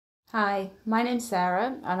Hi, my name's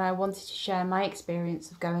Sarah and I wanted to share my experience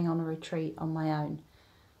of going on a retreat on my own.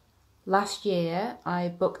 Last year I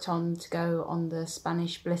booked on to go on the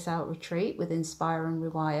Spanish Bliss Out retreat with Inspire and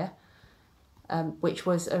Rewire, which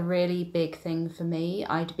was a really big thing for me.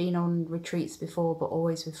 I'd been on retreats before but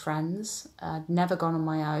always with friends. I'd never gone on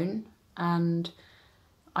my own, and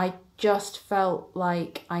I just felt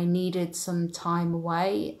like I needed some time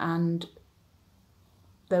away, and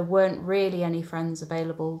there weren't really any friends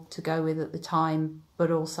available to go with at the time, but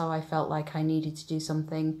also I felt like I needed to do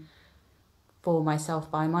something for myself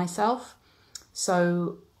by myself.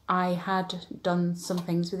 So I had done some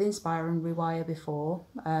things with Inspire and Rewire before,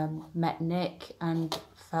 met Nick and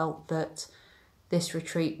felt that this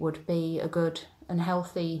retreat would be a good and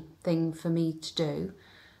healthy thing for me to do.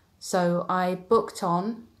 So I booked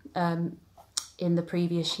on in the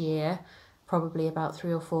previous year, probably about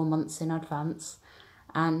 3 or 4 months in advance.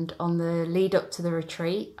 And on the lead up to the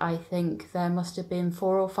retreat, I think there must have been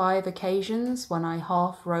 4 or 5 occasions when I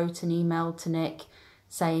half wrote an email to Nick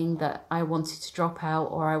saying that I wanted to drop out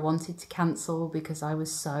or I wanted to cancel because I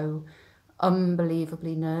was so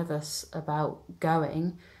unbelievably nervous about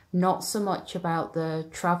going. Not so much about the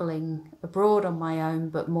travelling abroad on my own,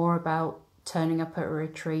 but more about turning up at a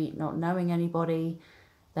retreat, not knowing anybody,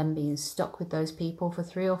 then being stuck with those people for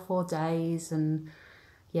 3 or 4 days, and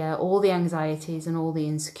yeah, all the anxieties and all the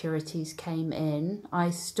insecurities came in.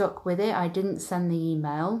 I stuck with it. I didn't send the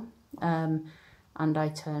email, and I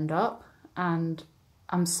turned up, and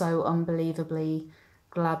I'm so unbelievably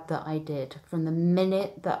glad that I did. From the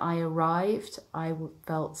minute that I arrived, I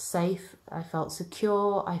felt safe, I felt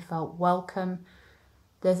secure, I felt welcome.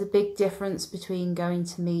 There's a big difference between going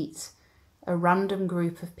to meet a random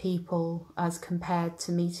group of people as compared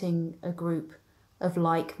to meeting a group of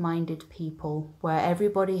like-minded people where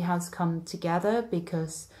everybody has come together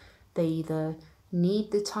because they either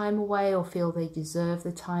need the time away or feel they deserve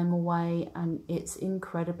the time away, and it's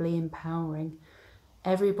incredibly empowering.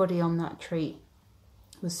 Everybody on that retreat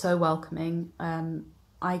was so welcoming.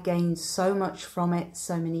 I gained so much from it,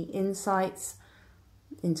 so many insights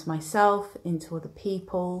into myself, into other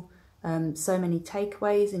people, so many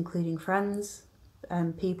takeaways, including friends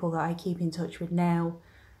and people that I keep in touch with now.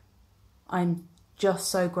 I'm just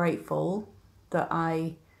so grateful that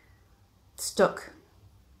I stuck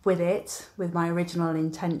with it, with my original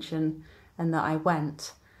intention, and that I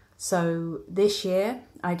went. So this year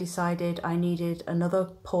I decided I needed another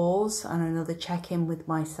pause and another check-in with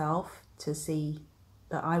myself to see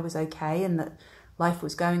that I was okay and that life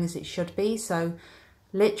was going as it should be. So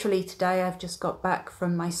literally today I've just got back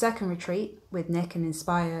from my second retreat with Nick and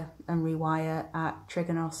Inspire and Rewire at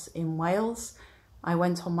Treganos in Wales. I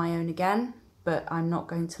went on my own again, but I'm not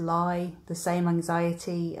going to lie, the same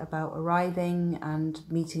anxiety about arriving and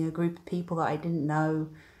meeting a group of people that I didn't know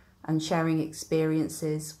and sharing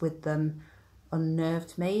experiences with them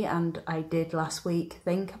unnerved me. And I did last week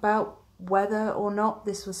think about whether or not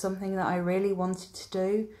this was something that I really wanted to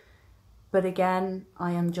do. But again,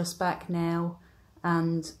 I am just back now,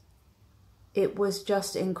 and it was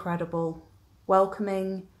just incredible.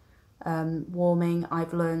 Welcoming, warming.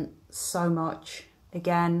 I've learned so much.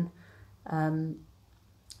 Again,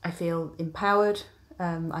 I feel empowered,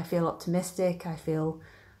 I feel optimistic, I feel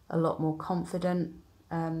a lot more confident.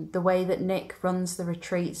 The way that Nick runs the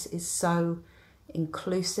retreats is so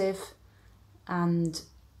inclusive and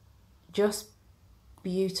just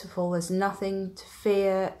beautiful. There's nothing to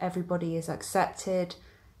fear, everybody is accepted,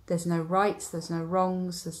 there's no rights, there's no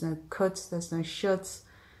wrongs, there's no coulds, there's no shoulds.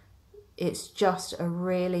 It's just a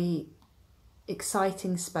really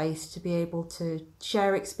exciting space to be able to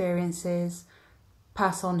share experiences,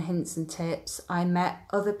 pass on hints and tips. I met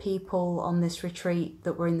other people on this retreat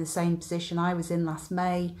that were in the same position I was in last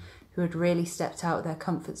May, who had really stepped out of their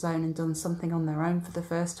comfort zone and done something on their own for the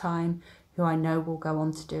first time, who I know will go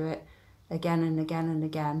on to do it again and again and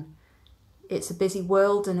again. It's a busy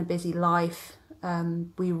world and a busy life.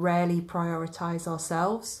 We rarely prioritise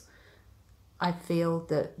ourselves. I feel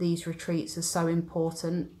that these retreats are so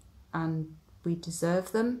important and we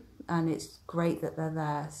deserve them, and it's great that they're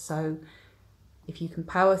there. So if you can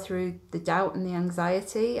power through the doubt and the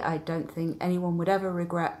anxiety, I don't think anyone would ever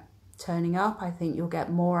regret turning up. I think you'll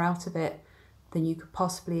get more out of it than you could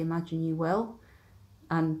possibly imagine you will,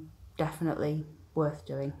 and definitely worth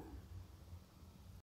doing.